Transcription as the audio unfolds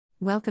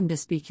Welcome to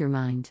Speak Your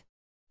Mind,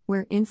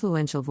 where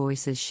influential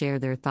voices share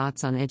their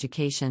thoughts on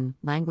education,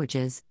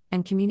 languages,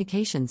 and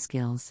communication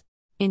skills.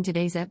 In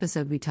today's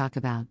episode, we talk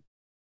about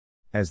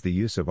as the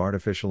use of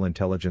artificial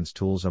intelligence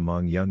tools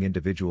among young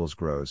individuals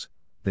grows,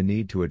 the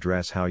need to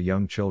address how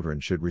young children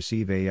should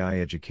receive AI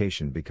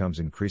education becomes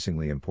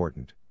increasingly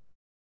important.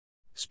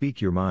 Speak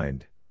Your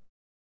Mind.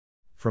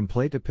 From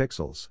Play to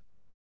Pixels.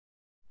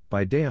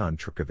 By Dejan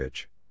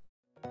Trpkovic.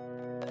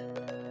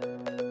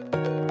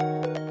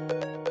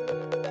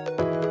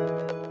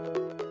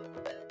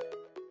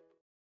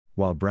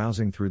 While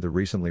browsing through the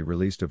recently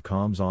released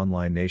Ofcom's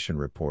Online Nation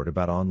report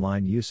about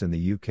online use in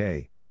the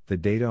UK, the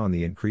data on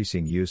the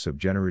increasing use of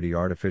generative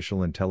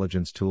artificial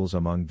intelligence tools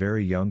among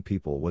very young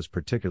people was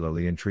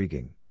particularly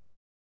intriguing.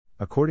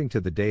 According to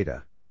the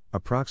data,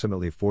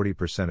 approximately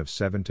 40% of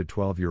 7 to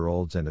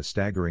 12-year-olds and a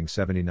staggering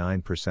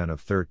 79% of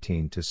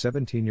 13 to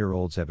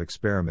 17-year-olds have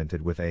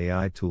experimented with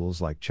AI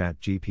tools like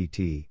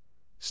ChatGPT,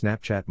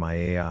 Snapchat My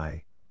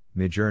AI,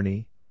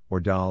 Midjourney, or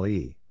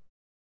DALL-E.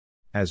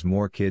 As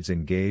more kids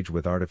engage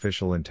with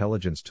artificial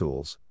intelligence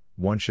tools,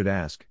 one should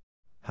ask,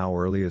 how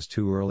early is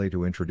too early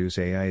to introduce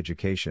AI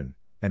education,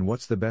 and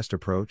what's the best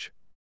approach?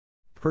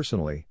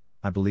 Personally,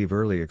 I believe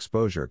early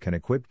exposure can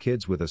equip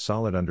kids with a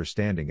solid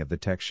understanding of the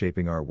tech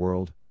shaping our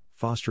world,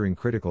 fostering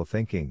critical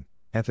thinking,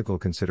 ethical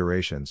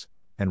considerations,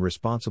 and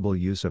responsible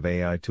use of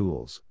AI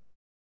tools.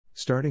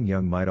 Starting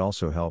young might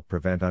also help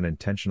prevent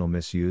unintentional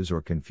misuse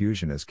or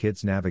confusion as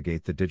kids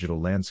navigate the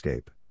digital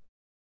landscape.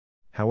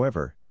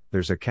 However,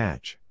 there's a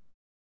catch.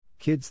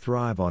 Kids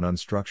thrive on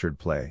unstructured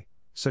play,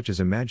 such as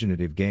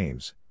imaginative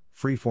games,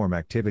 free-form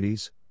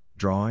activities,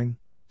 drawing,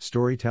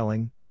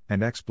 storytelling,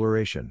 and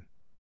exploration.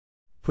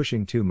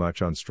 Pushing too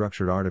much on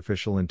structured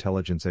artificial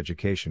intelligence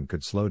education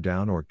could slow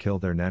down or kill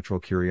their natural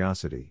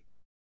curiosity.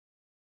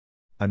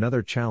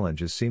 Another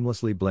challenge is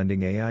seamlessly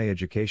blending AI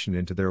education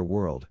into their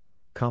world,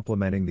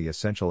 complementing the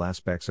essential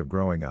aspects of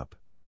growing up.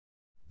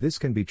 This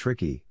can be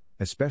tricky,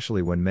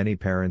 especially when many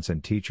parents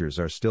and teachers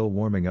are still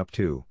warming up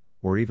to,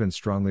 or even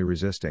strongly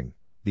resisting,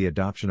 the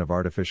adoption of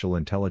artificial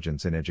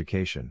intelligence in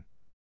education.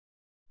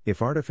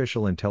 If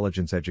artificial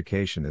intelligence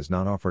education is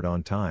not offered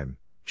on time,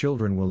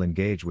 children will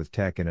engage with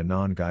tech in a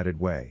non-guided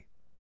way.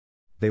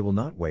 They will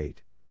not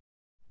wait.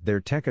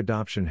 Their tech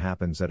adoption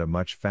happens at a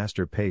much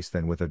faster pace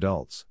than with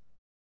adults.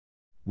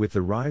 With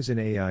the rise in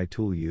AI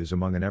tool use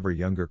among an ever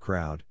younger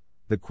crowd,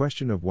 the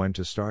question of when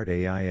to start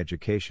AI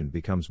education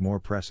becomes more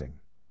pressing.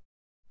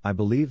 I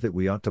believe that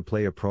we ought to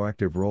play a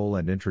proactive role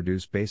and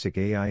introduce basic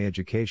AI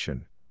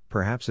education,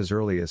 perhaps as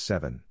early as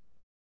 7.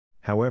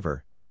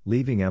 However,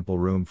 leaving ample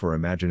room for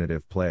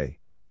imaginative play,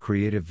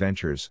 creative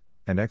ventures,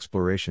 and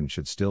exploration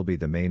should still be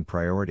the main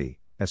priority,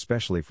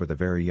 especially for the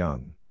very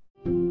young.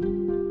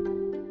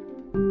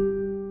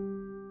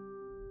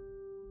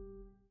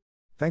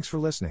 Thanks for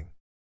listening.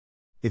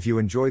 If you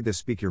enjoyed this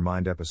Speak Your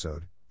Mind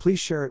episode, please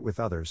share it with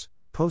others,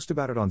 post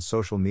about it on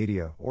social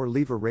media, or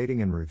leave a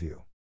rating and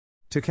review.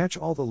 To catch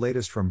all the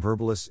latest from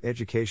Verbalist's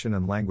Education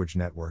and Language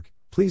Network,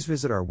 please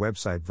visit our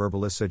website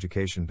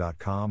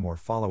verbalistseducation.com or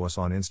follow us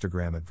on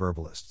Instagram at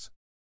Verbalists.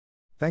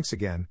 Thanks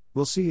again,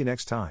 we'll see you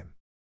next time.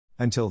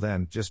 Until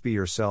then, just be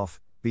yourself,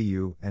 be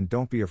you, and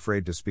don't be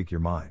afraid to speak your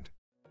mind.